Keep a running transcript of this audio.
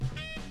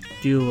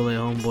Dually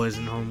homeboys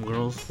and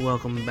homegirls,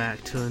 welcome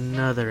back to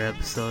another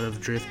episode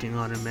of Drifting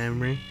on a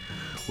Memory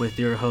with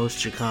your host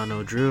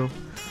Chicano Drew.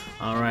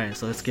 Alright,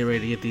 so let's get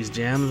ready to get these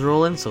jams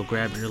rolling, so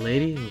grab your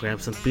lady and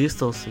grab some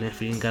pistols, and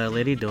if you ain't got a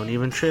lady, don't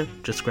even trip,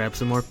 just grab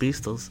some more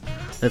pistols.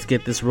 Let's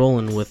get this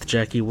rolling with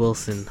Jackie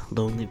Wilson,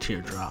 Lonely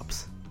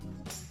Teardrops.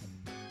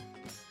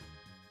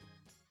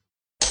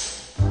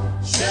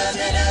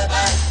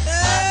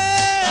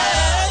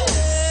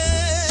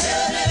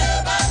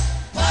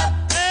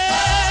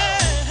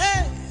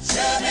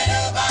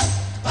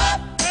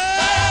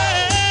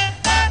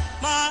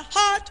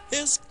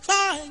 Is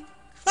crying,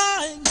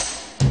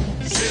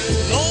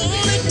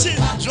 lonely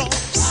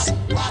teardrops.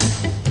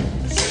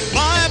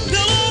 My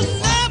pillow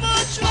never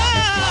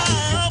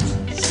dry.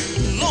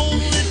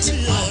 Lonely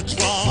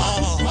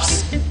teardrops.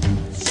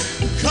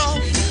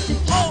 Come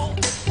home,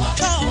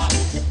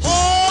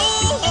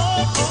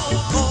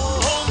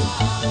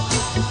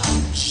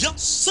 Just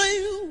say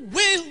you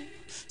will,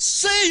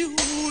 say you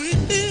will.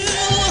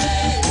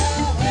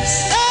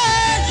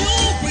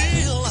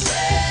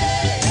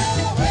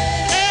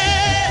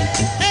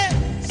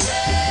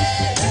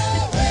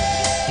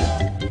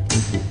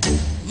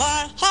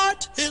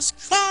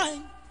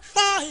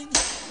 Crying,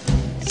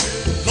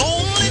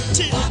 lonely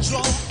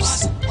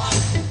teardrops.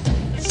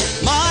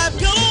 My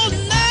pillow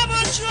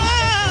never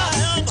dry.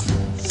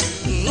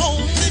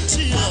 Lonely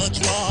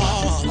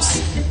teardrops.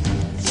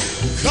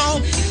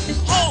 Come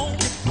home.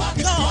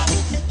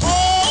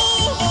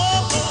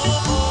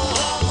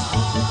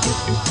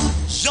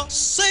 Just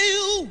say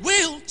you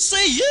will,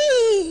 say you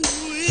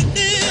will.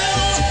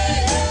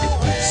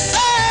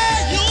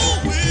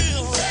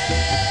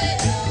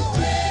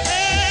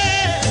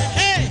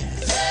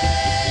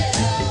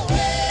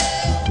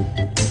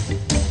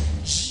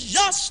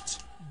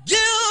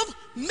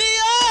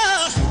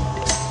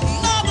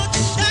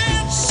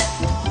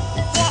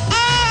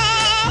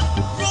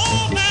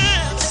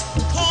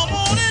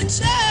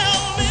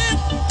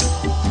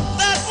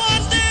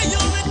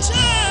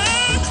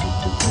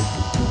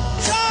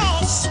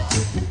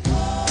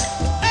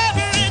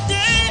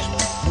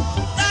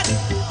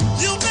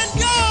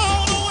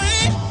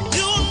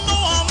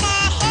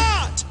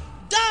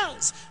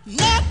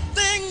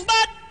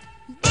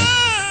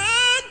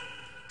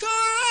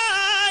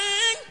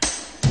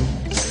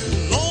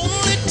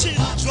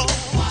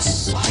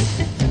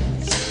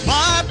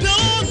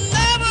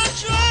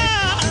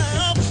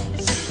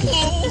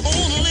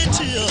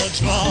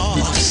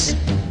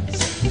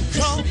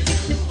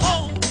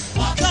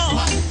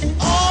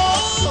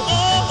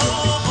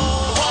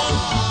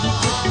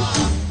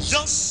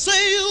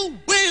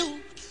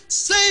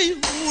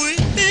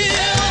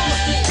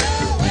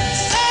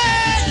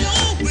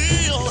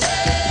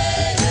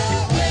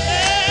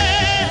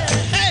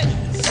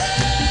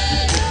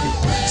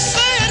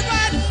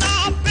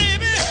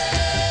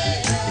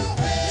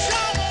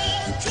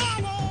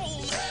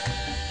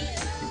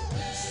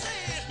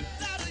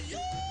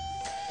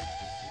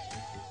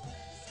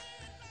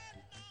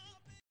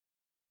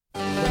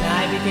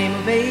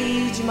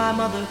 My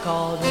mother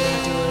called me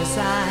to her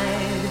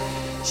side.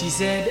 She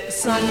said,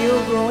 son,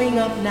 you're growing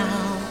up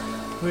now.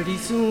 Pretty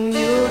soon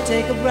you'll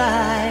take a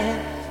bride.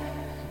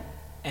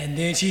 And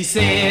then she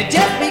said,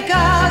 just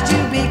because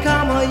you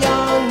become a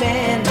young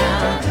man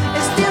now,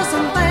 there's still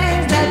some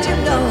things that you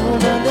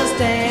don't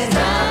understand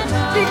now.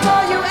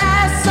 Before you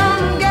ask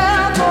some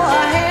girl for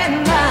a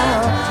hand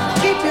now,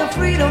 keep your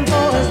freedom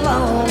for as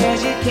long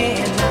as you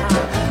can now.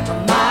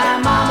 My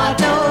mama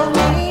told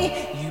me,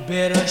 you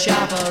better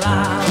shop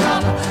around.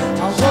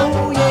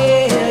 Oh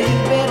yeah, you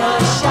better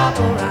shop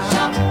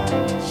around.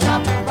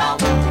 Shop around.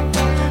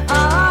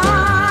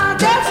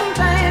 There's some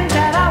things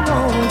that I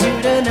want you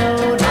to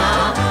know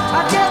now.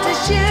 I'm just as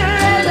sure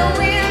as the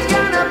wind's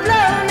gonna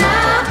blow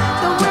now.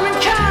 The women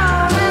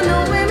come and the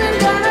women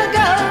gonna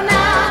go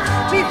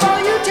now. Before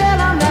you tell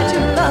them that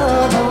you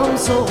love them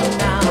so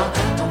now.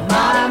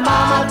 My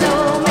mama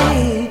told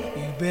me,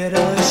 you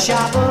better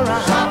shop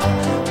around.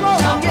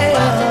 Oh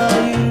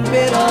yeah, you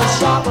better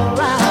shop around.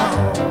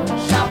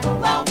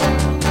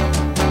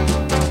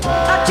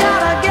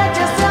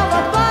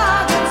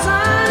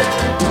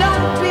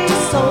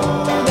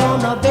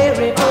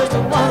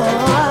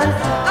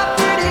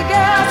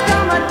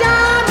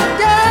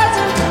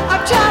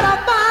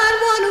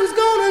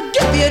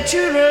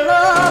 True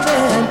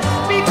loving.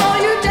 Before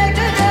you take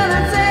a girl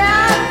and say I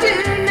do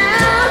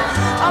now,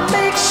 I'll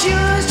make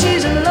sure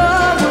she's in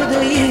love with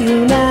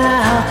you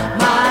now.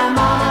 My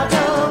mama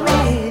told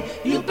me,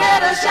 you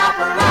better shop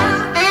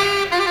around.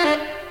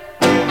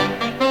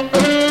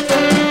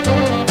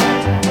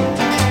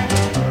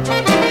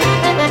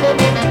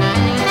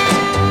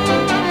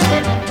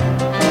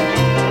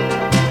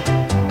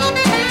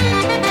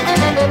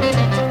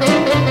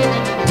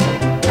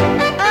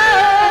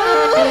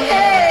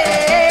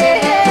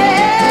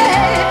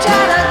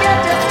 Try to get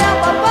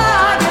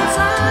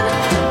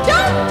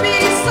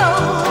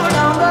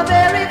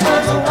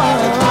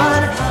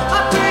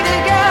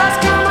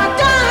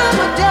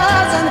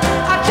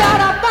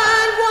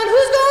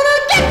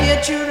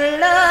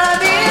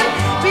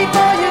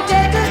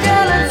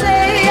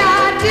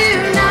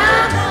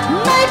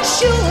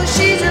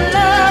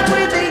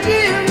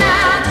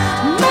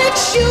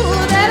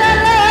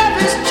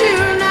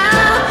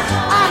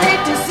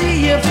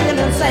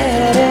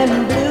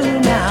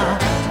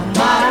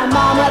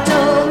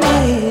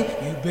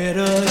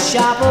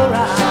shop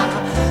around.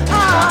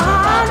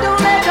 Don't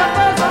let the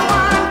first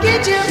one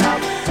get you.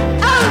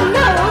 Oh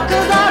no,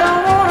 'cause I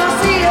don't wanna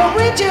see you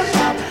with you.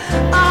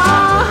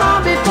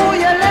 Before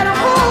you let 'em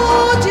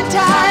hold you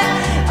tight.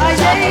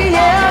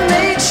 Yeah,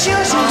 make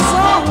sure she's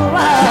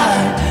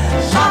alright.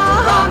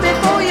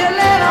 Before you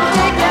let 'em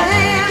take your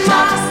hand,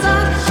 my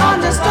son.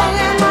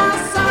 Understand, my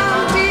son.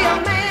 Be a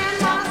man,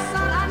 my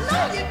son. I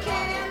know you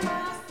can,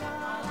 my son.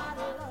 I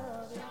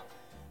love you.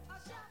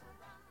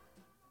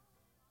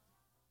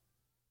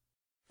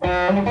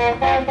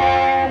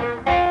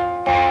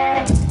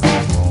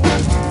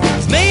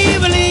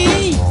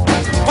 Maybelline,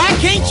 why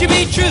can't you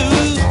be true?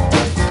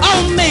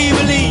 Oh,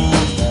 Maybelline,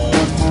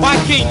 why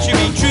can't you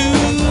be true?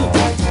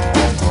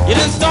 You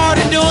done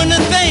started doing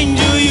the things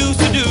you used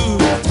to do.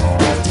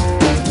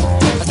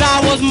 As I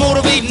was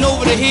motivating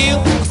over the hill,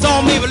 I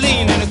saw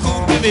Maybelline in a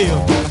coupe de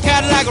ville. A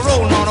Cadillac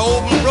rolling on an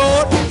open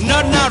road,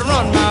 nothing out to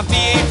run my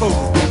V8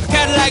 A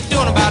Cadillac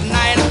doing about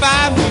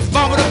 95,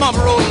 bumper to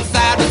bumper rolling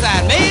side to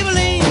side.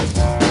 Maybelline,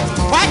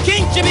 why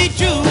can't you be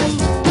true?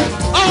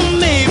 Oh,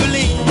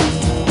 Maybelline,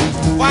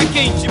 why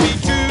can't you be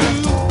true?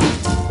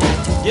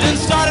 You done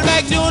started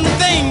back doing the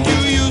thing you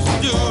used to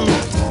do.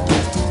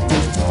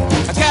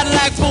 A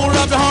Cadillac pulled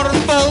up to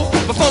 104,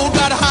 before it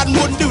got hot and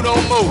wouldn't do no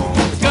more.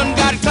 The gun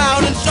got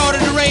cloud and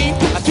started to rain.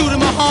 I tooted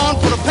my horn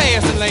for the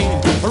passing lane.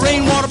 The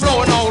rainwater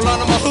blowing all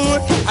under my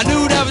hood. I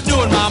knew that was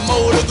doing my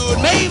motor good.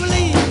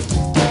 Maybelline,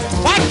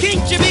 why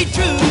can't you be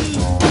true?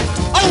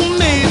 Oh,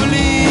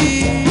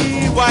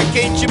 Maybelline, why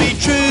can't you be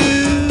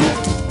true?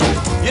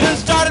 You done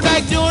started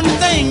back doing the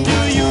thing you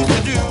used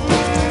to do.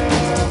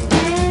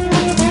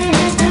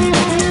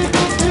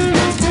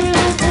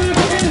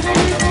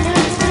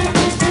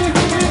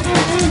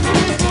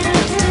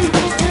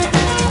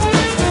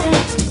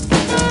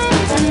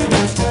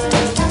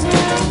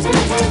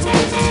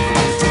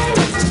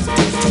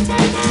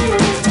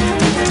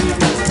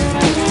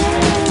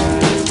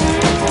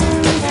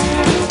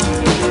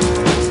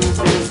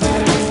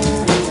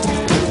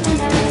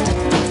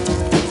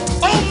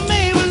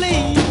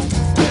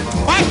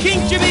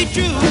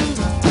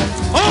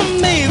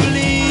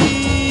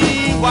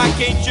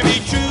 Can't you be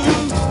true?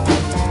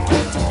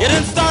 You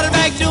done started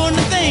back doing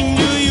the thing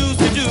you used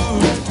to do.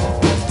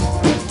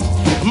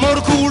 The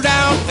motor cooled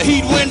down, the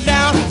heat went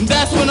down, and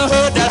that's when I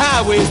heard that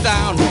highway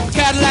sound. The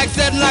Cadillac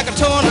setting like a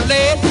ton of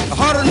lead,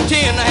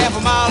 110 and a half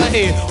a mile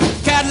ahead.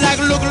 The Cadillac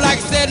looking like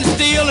it's setting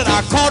steel, and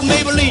I caught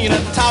Maybelline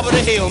at the top of the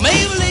hill.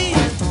 Maybelline,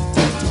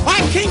 why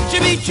can't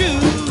you be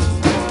true?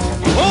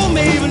 Oh,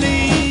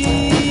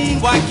 Maybelline,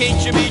 why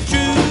can't you be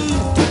true?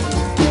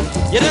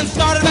 You done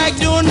started back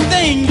doing the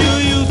thing you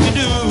used to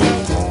do.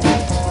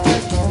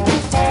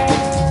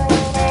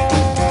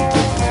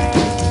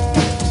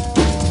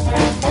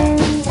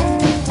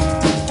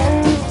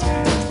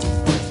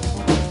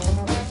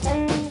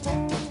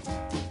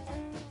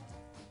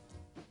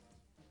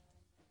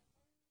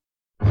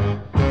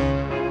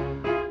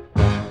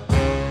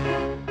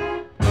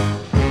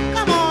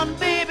 Come on,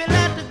 baby,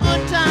 let the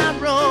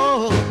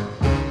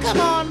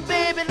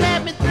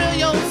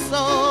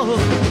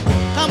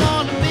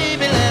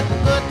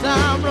good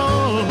time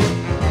roll.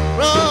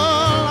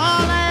 Roll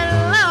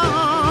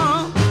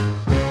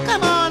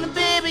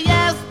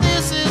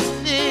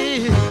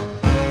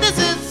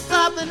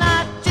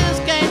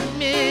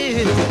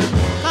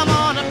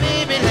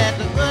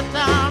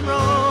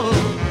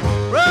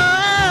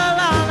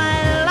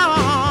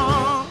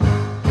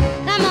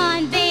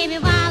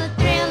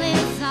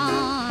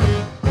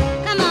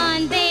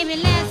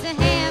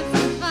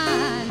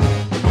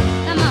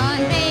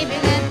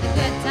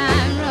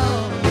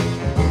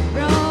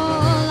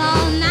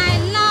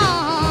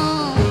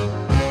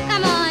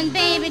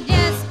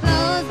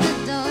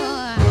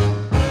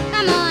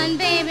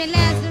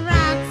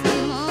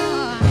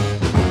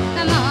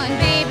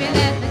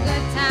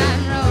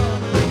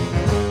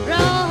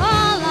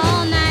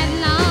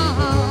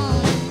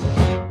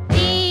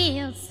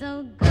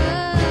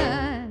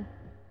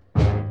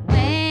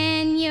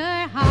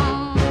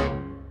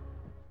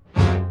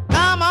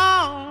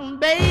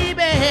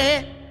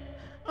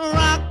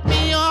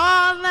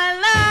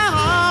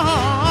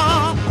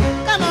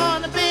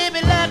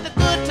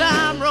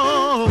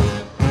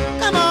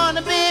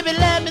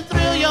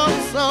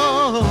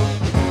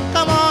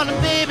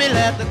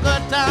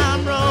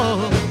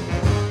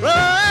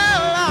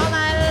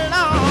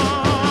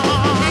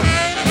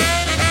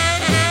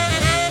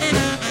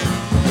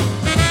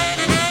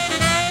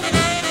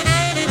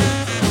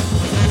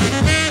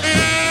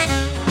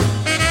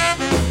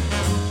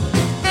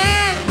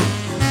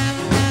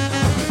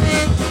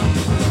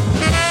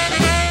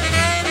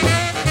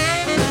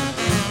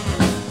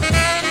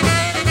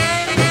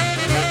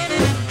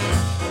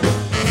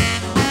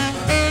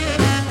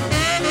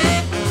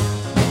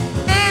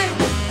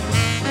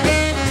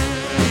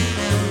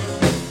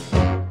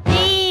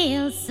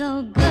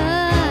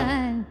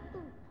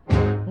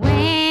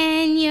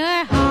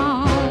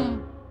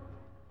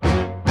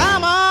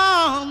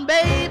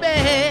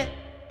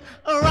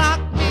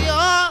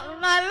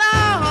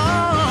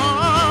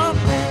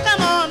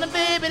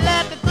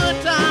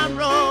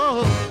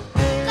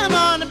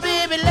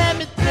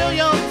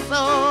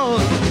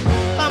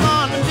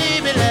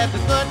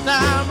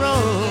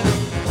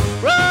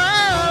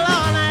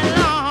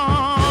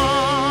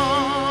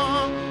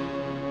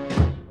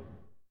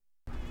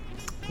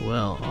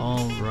Well,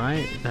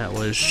 alright, that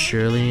was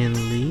Shirley and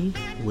Lee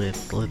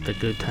with Let the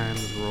Good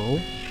Times Roll.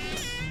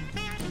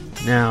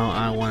 Now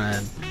I want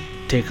to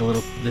take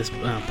this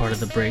part of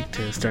the break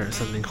to start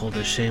something called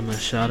a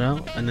shameless shout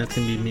out, and that's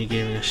going to be me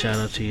giving a shout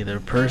out to either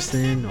a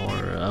person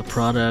or a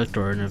product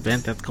or an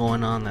event that's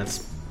going on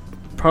that's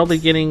probably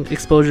getting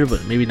exposure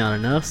but maybe not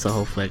enough, so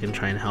hopefully I can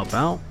try and help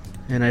out.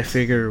 And I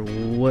figure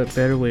what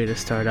better way to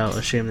start out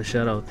a shameless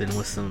shout out than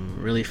with some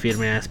really feed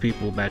my ass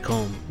people back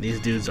home.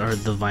 These dudes are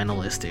the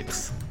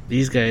Vinylistics.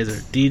 These guys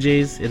are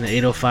DJs in the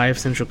 805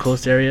 Central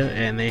Coast area,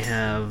 and they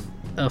have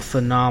a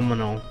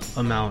phenomenal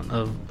amount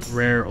of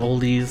rare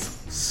oldies,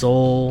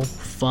 soul,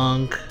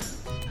 funk.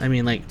 I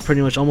mean, like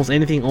pretty much almost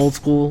anything old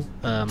school.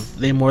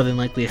 They more than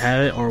likely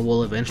have it or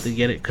will eventually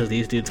get it because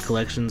these dudes'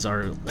 collections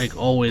are like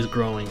always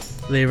growing.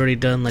 They've already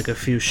done like a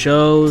few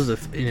shows, a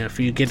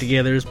few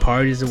get-togethers,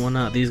 parties and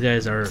whatnot. These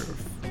guys are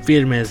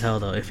feed me as hell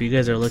though. If you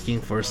guys are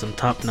looking for some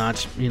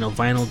top-notch,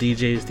 vinyl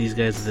DJs, these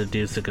guys are the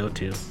dudes to go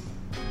to.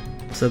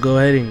 So go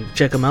ahead and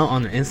check them out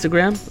on their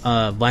Instagram,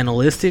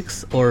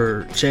 Vinylistics,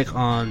 or check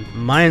on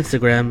my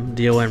Instagram,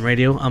 DOM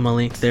Radio. I'm gonna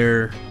link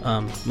their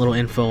little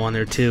info on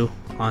there too,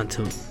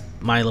 onto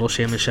my little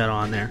shameless shout out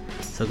on there.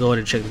 So go ahead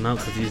and check them out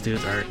because these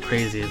dudes are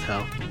crazy as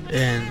hell.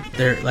 And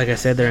they're, like I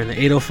said, they're in the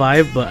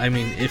 805. But I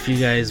mean, if you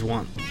guys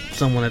want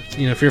someone that,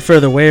 if you're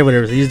further away or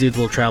whatever, these dudes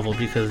will travel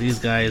because these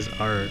guys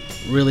are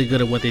really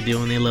good at what they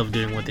do and they love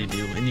doing what they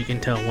do. And you can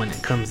tell when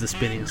it comes to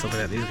spinning and stuff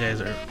like that. These guys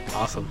are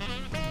awesome.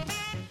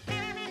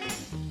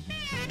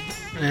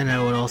 And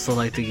I would also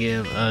like to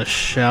give a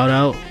shout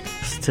out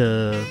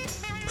to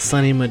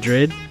Sonny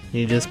Madrid.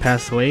 He just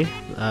passed away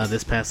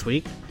this past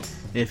week.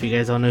 If you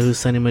guys don't know who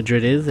Sonny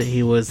Madrid is,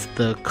 he was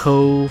the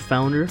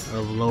co-founder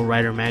of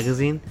Lowrider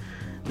magazine.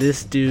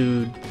 This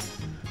dude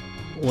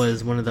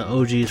was one of the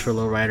OGs for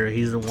Lowrider.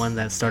 He's the one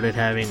that started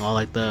having all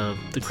like the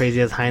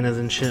crazy ass hyenas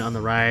and shit on the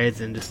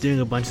rides and just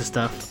doing a bunch of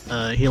stuff.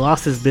 He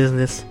lost his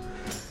business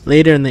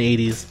later in the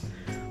 80s,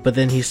 but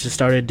then he just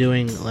started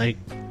doing like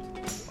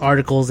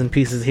articles and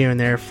pieces here and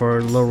there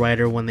for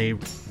Lowrider when they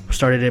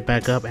started it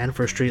back up, and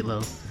for Street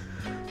Low.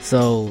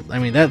 So I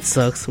mean, that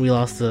sucks. We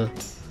lost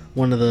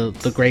one of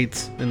the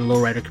greats in the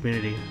Lowrider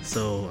community.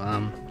 So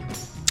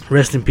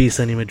rest in peace,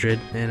 Sonny Madrid.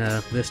 And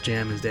this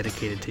jam is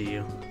dedicated to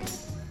you.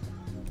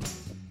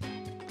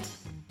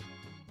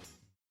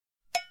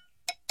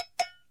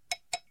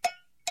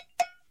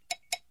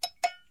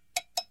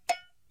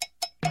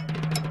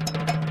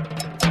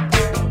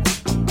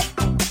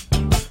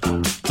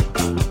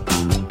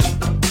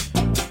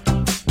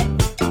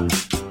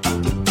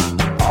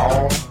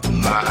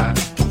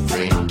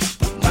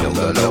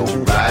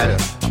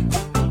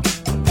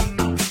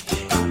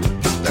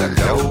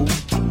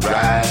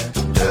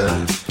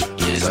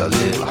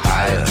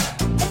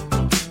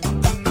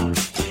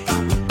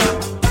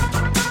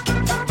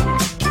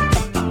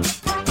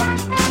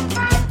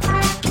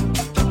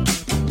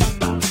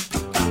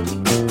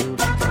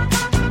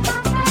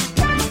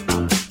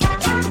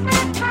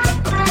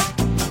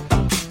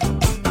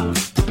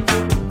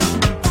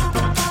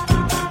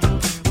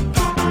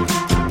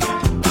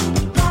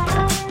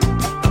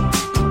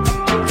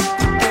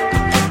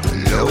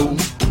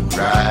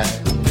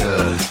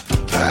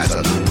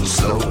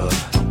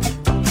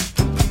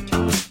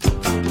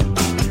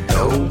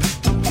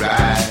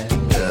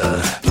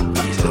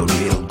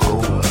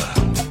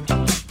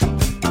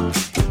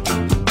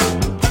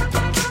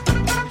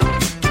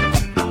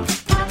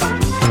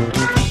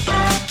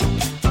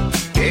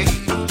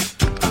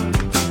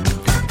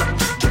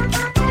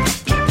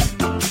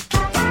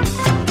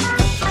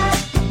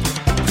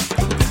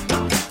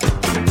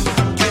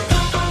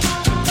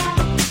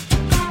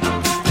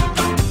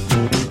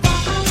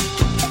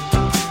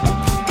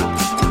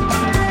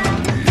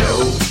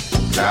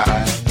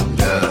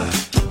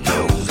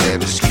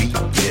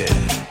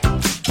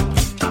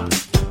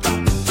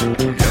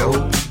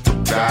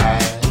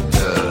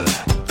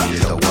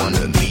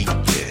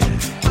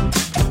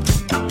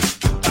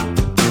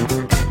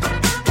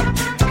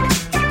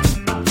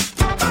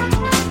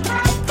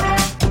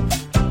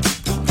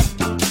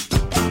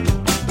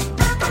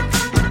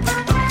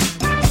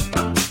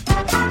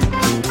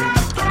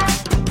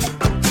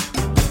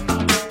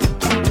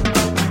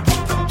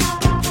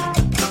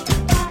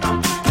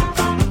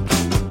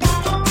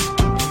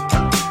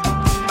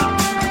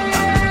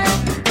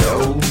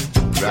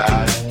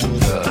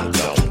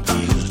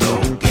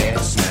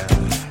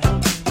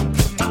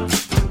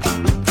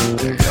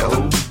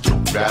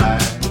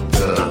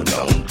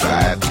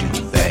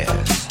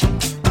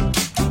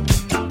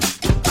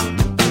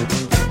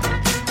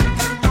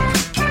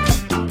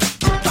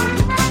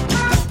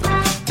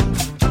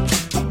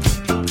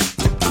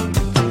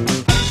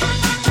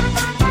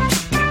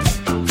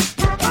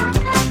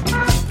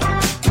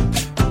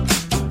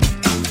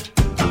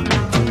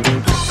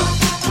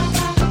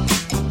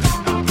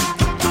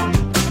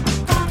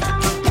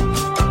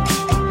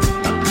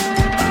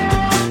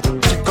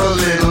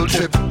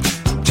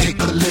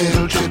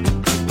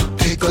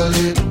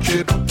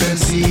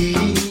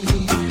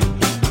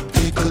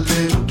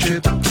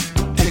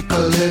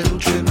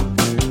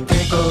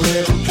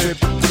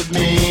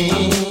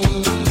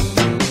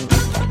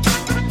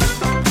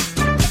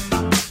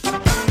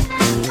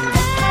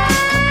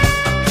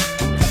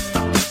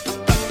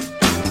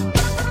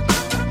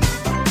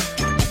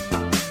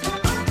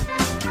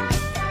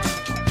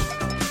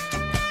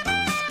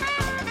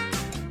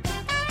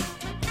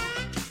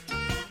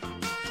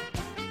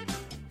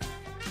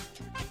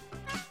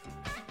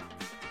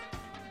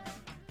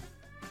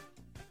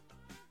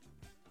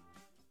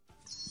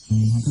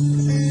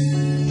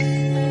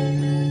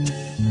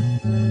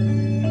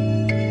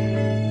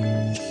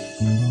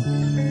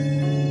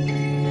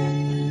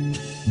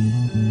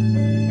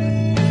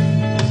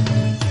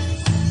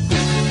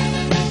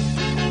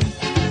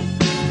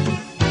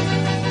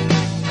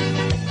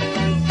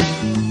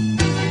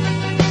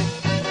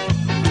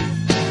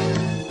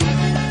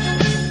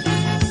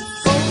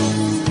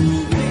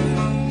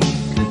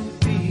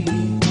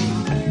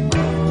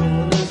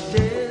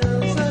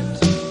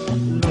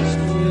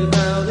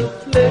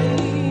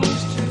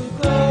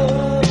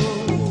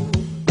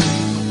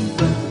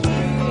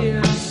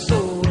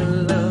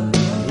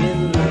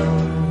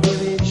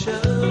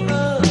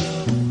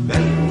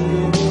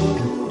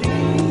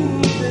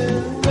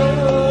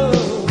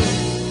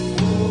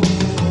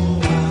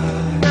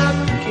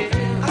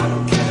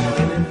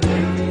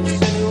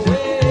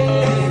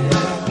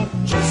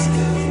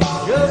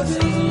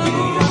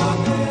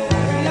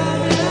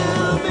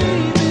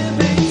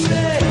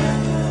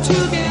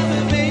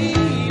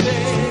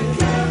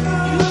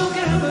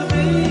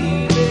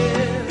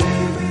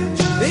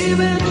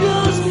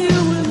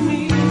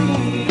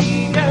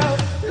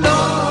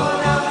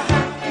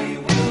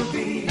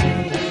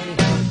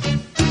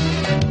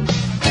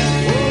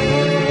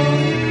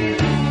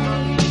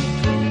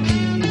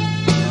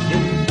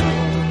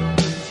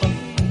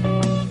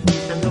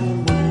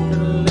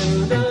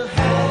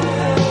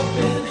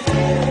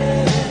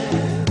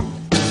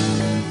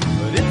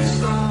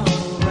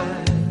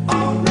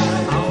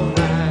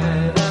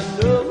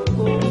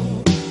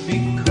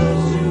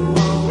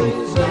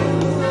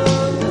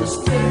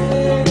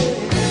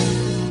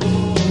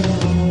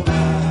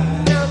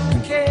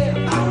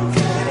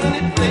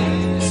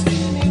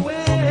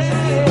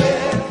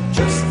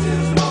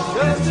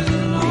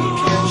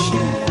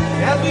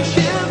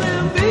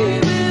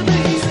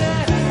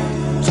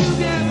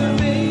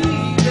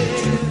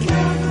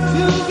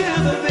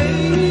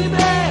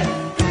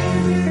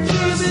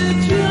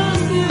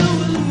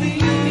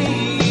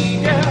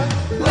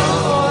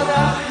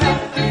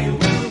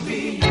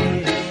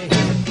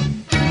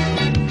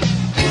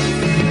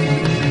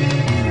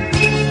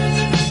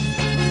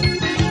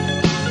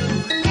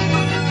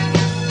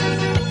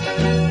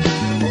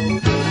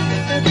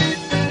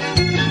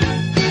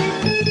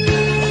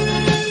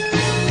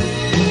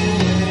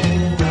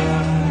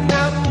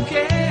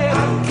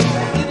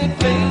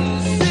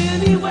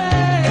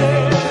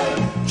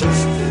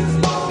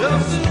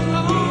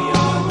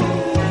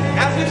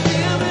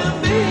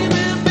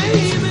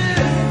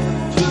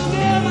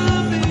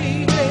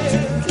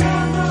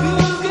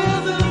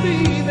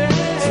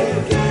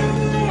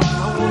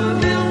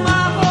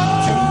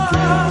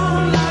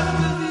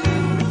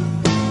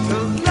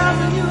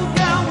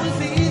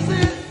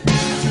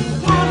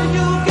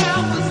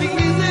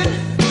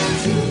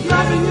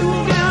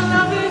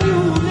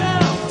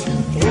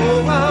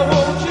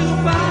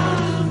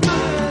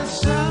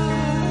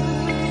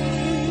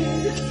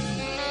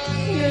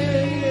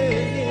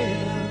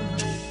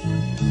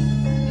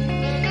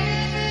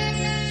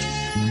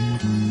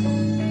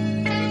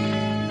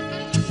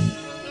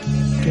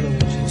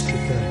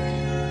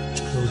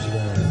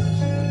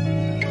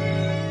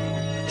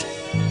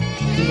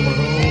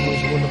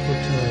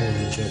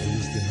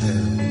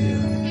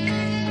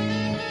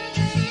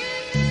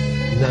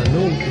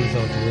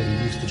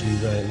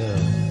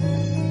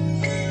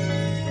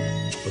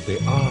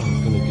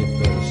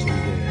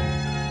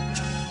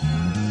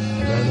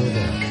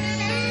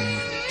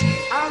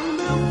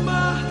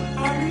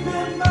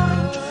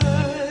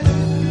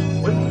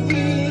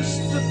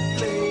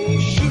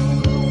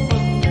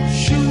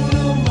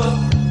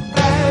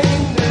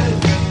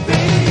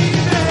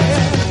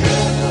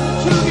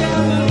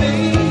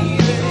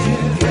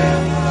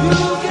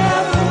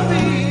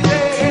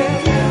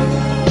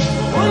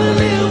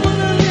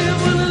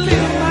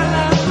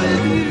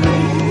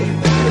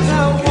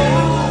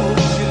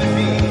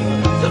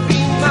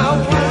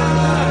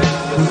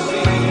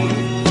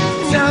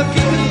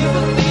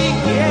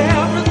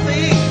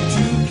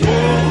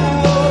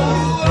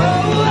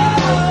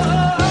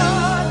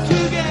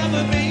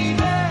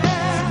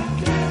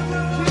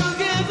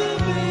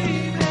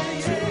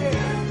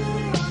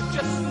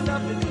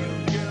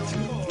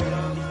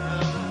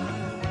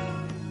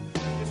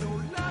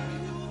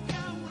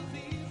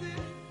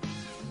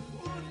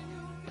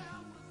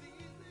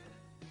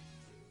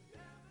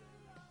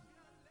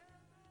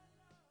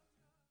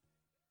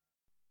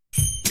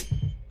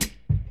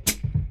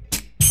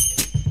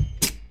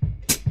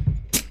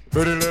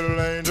 Pretty little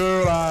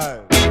angel eyes,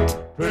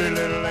 pretty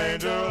little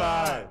angel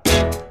eyes,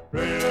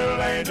 pretty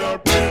little angel,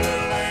 pretty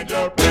little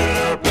angel, pretty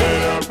little, pretty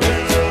little,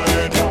 pretty little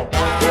angel.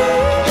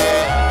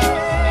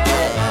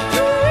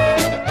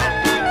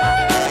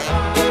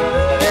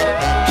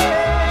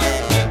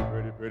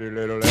 Pretty, pretty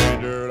little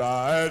angel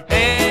eyes.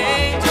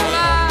 Angel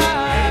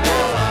eyes,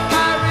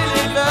 I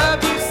really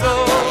love you so.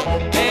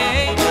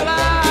 Angel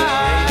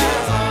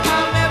eyes,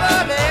 I'll never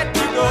let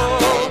you go,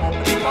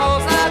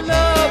 because I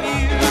love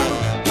you,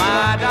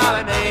 my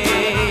darling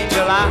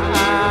angel eyes.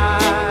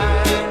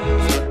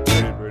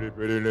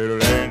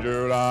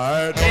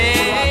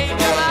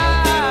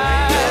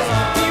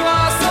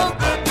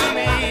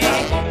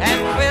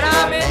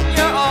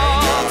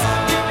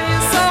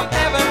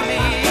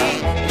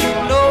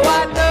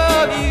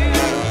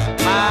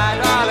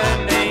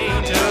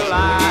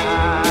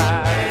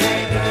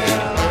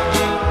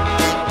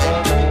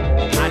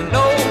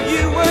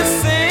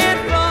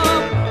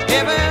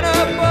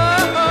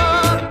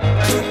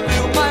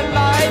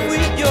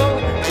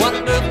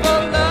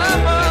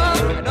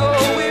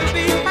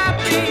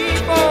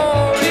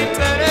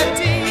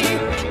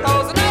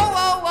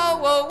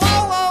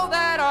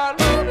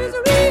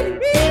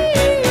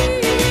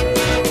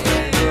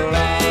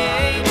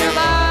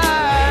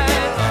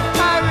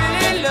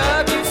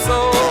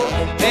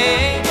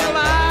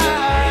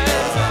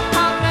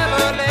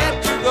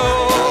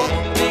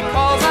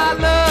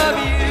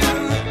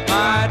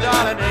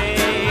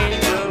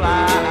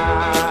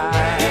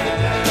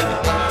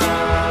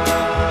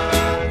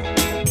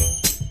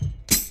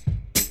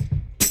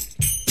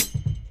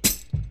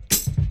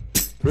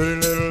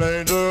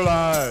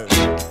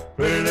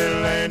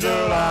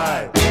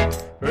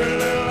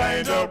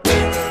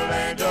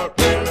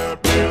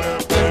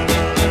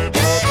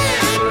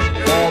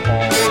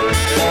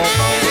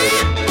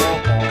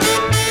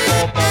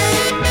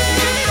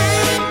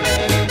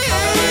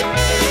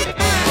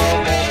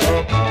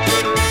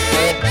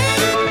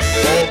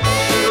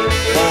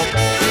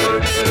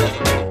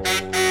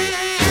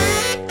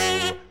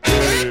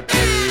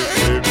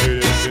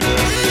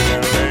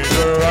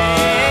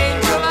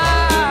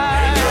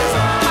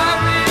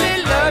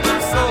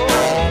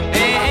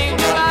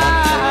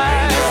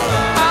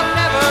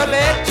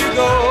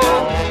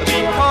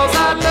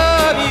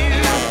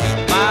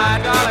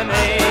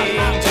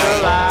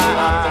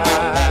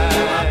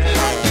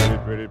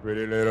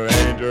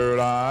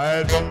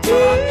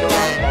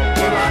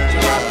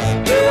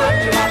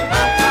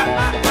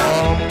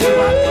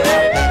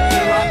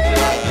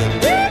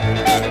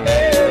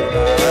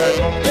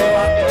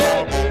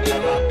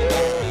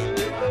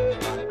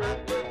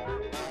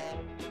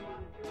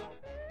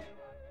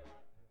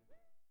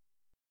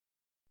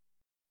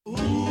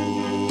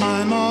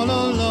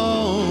 all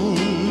alone,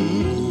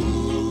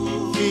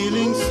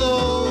 feeling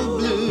so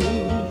blue,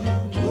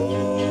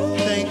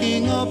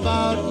 thinking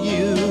about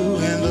you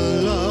and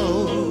the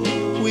love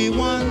we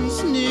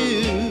once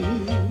knew.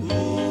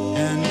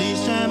 And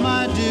each time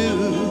I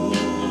do,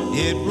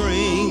 it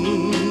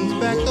brings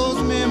back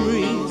those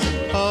memories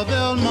of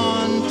El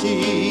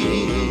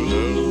Monte.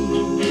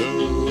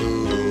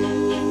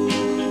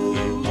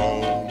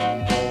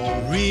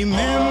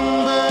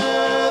 Remember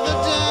the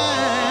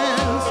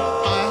dance,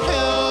 I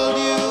held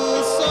you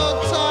so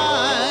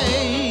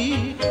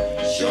tight.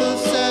 The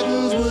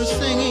satins were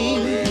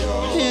singing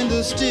in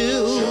the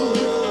still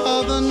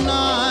of the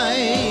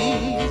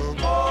night.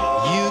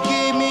 You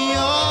gave me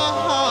your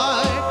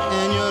heart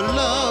and your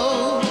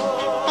love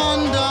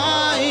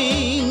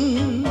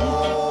undying.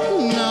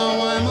 Now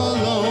I'm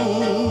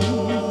alone,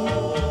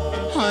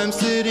 I'm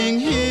sitting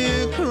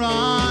here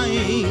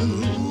crying.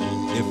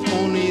 If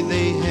only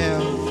they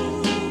have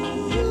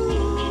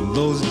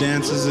those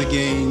dances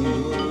again,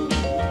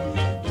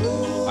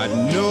 I'd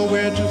know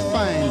where to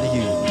find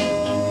you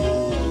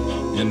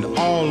and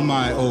all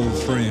my old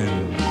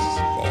friends.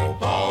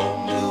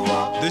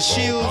 The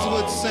Shields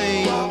would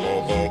sing,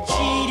 You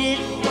cheated,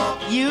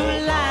 you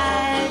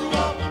lied,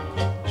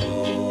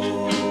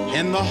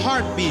 and the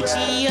Heartbeats,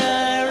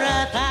 you're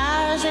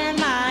 1,000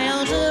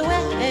 miles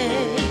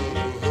away.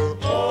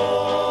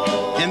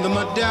 and the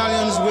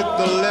Medallions with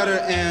the letter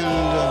and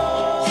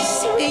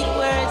Sweet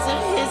words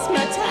of his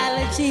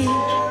mortality.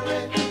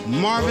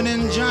 Marvin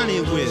and Johnny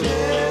with,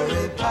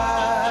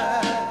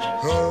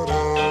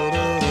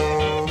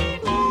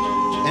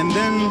 and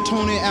then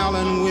Tony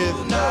Allen with,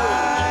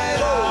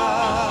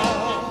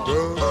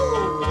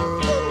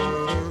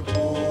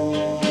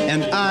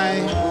 and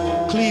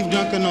I, Cleve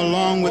Duncan,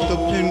 along with the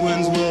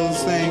Penguins, will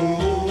sing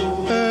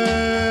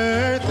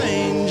Earth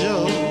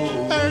Angel,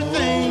 Earth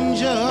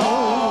Angel,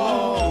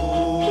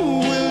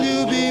 will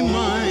you be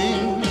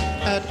mine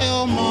at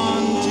El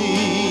Monte?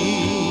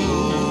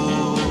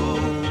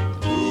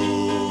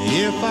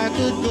 If I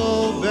could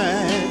go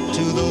back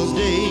to those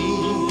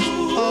days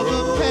of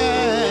the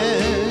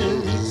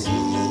past,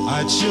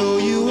 I'd show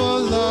you a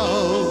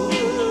love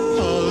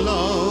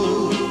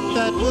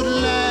that would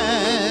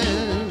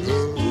last.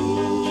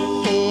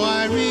 Oh,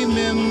 I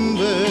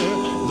remember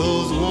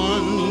those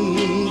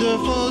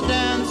wonderful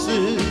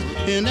dances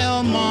in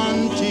El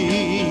Monte.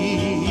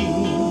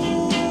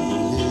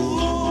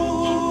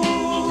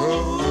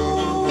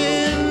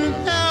 In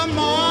El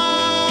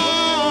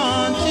Monte.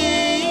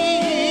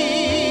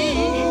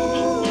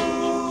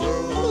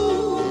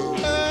 Ooh,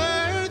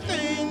 Earth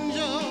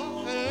Angel,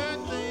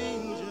 Earth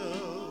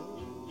Angel,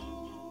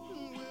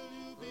 will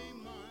you be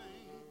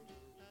mine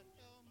at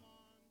El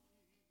Monte?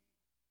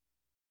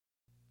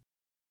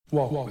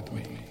 Walk with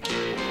me.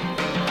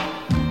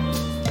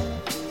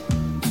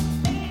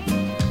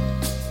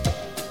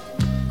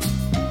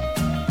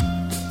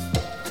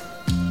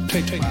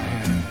 Take my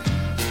hand.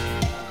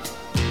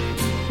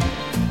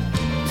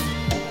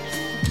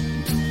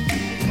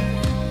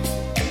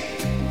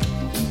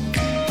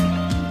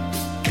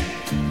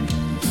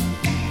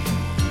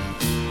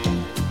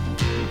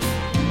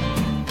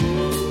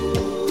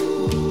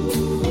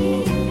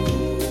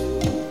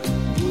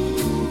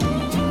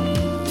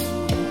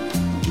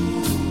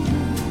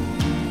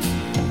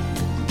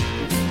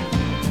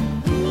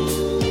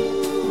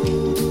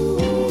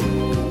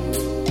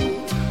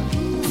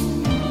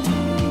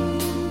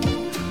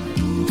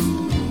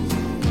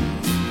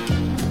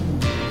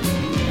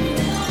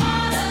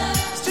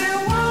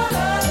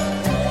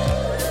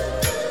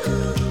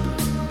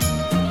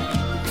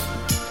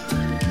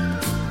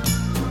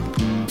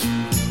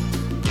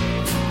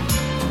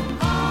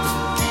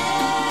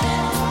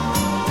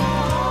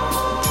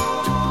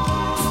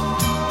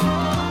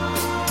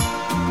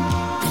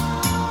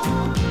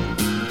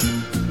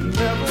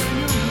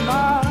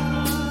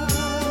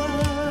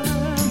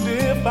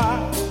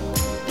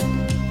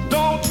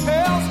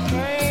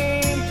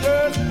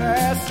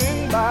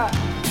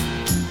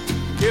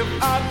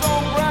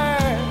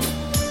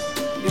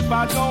 if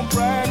I don't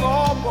brag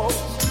or boast.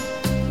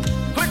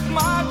 Click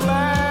my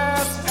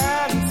glass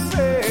and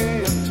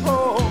say a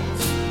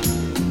toast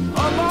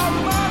about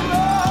my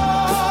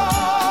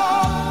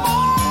love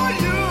for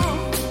you.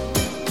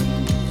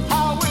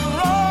 How it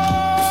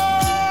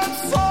runs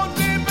so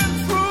deep and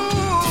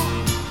true,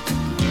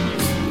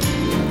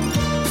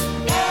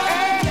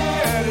 and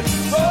yet it's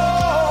so.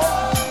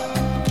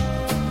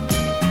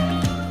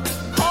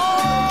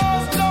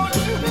 'Cause don't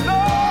you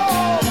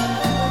know,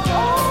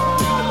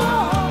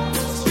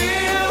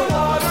 still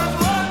waters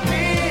run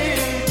deep.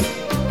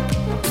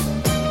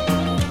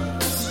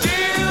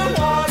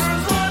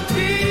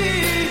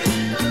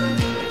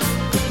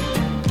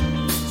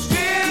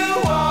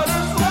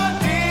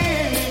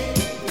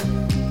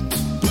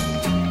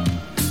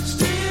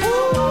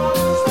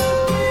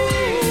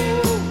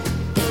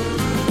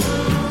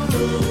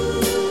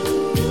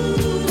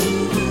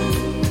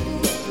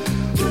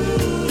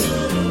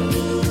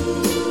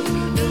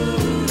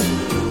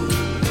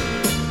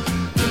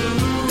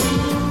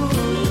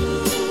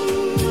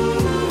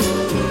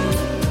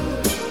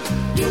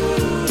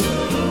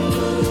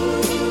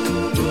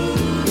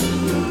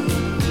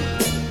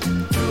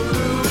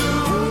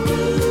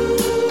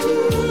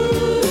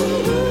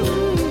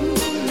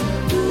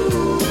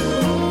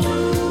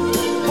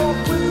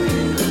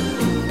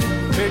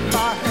 take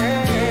my hand.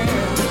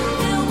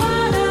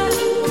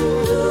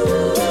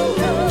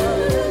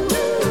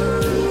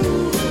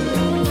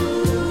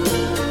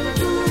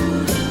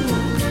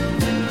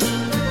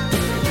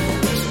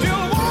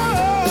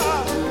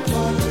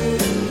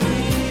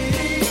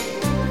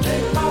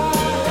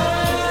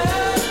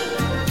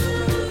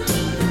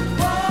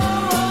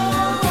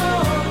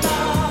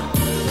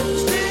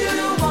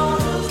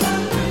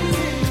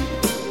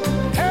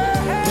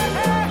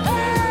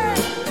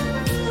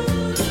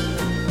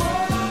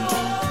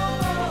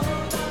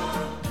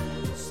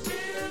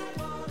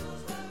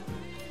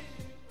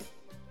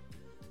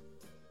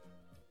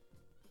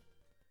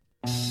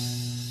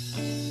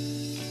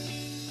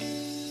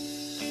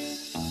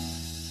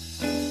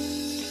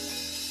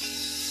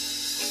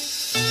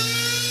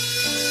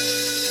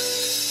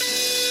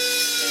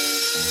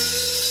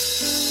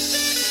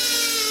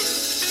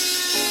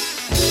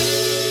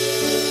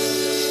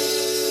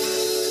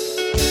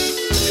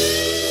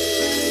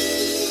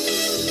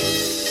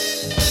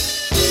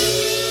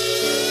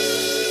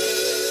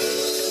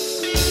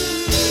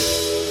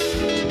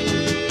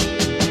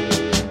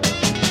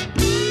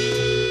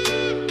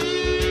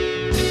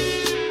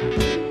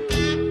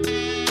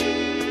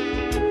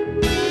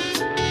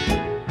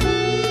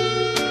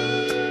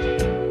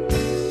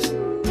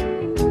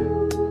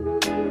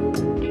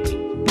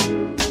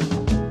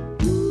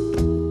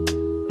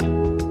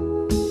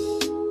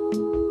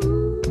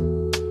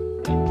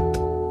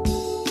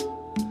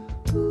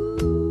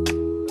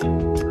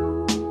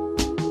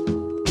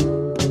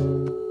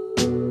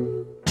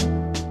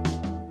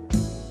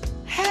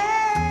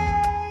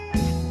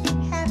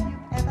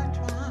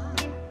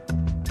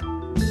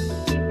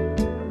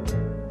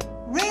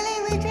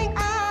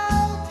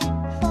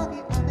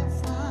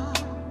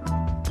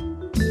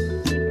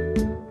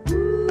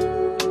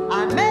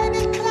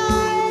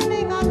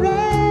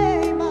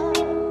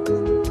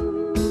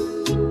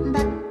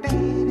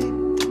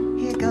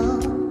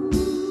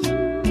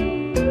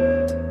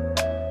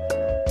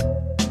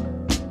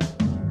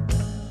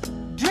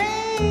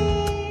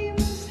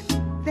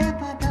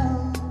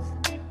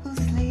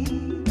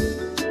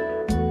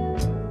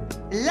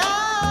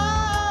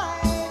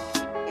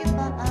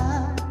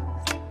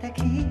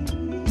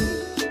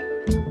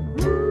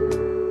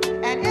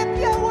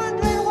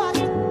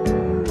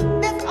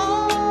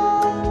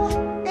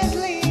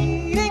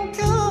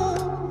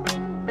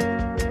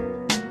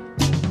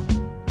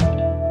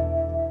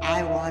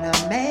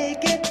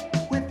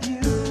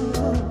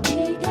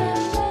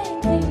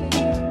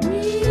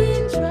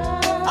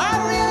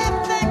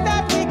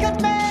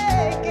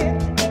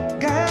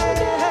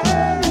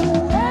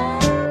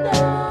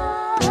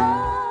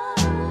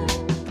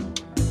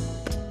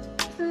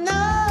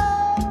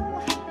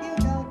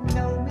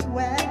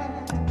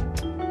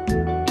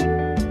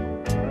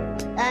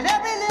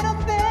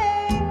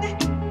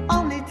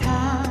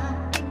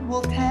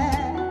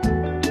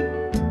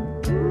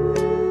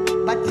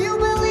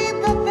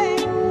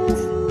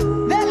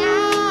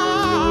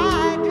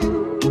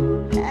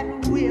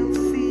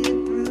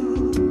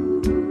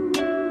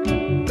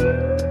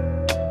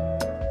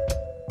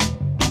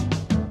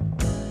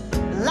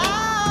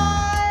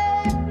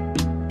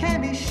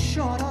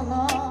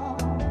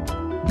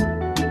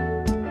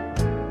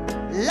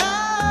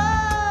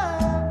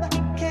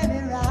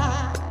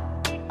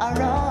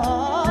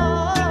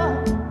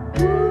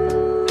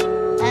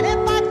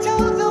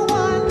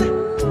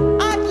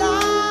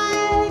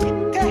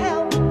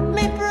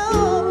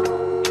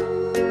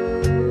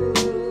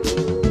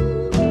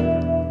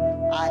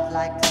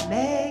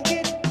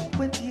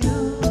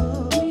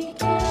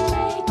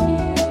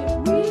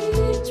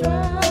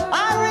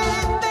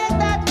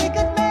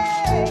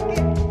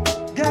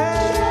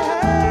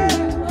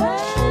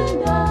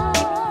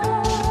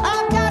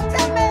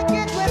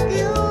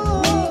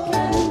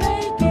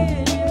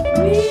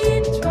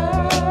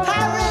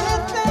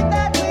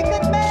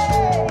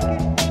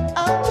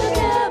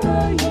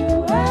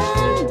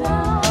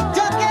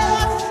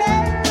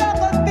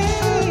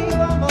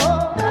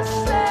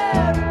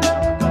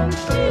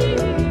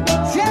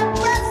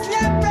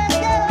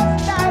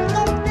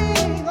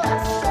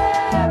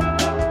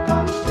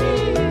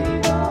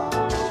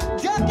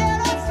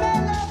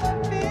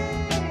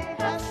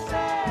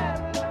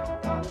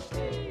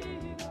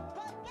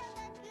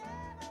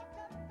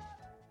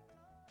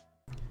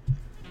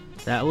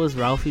 That was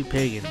Ralphie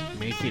Pagan,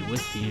 Make It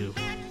With You.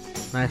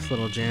 Nice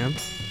little jam.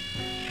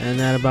 And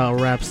that about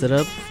wraps it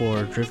up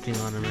for Drifting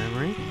on a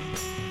Memory.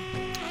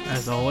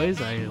 As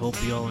always, I hope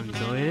you all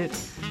enjoyed it.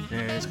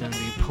 There's going to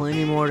be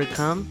plenty more to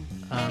come.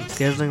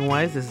 Scheduling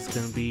wise, this is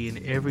going to be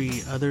an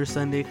every other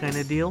Sunday kind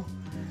of deal.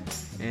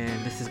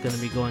 And this is going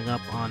to be going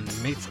up on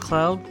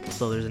Mixcloud,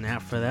 so there's an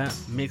app for that.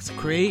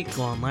 Mixcrate,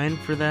 go online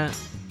for that.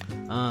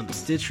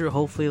 Stitcher,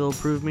 hopefully they'll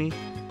approve me.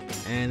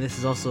 And this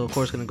is also, of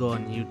course, going to go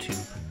on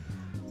YouTube.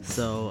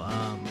 So,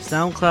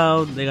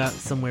 SoundCloud, they got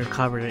some weird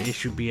copyright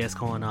issue BS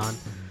going on.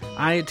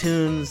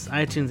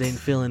 iTunes ain't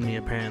feeling me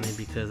apparently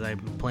because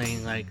I've been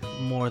playing like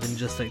more than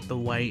just like the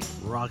white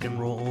rock and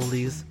roll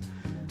oldies.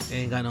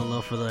 Ain't got no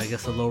love for the, I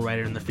guess, the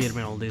lowrider and the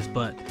Federman oldies,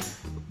 but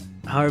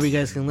however you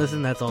guys can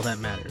listen, that's all that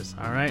matters.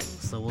 Alright,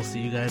 so we'll see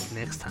you guys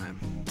next time.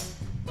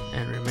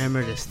 And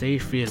remember to stay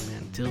free,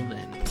 man. Until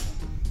then.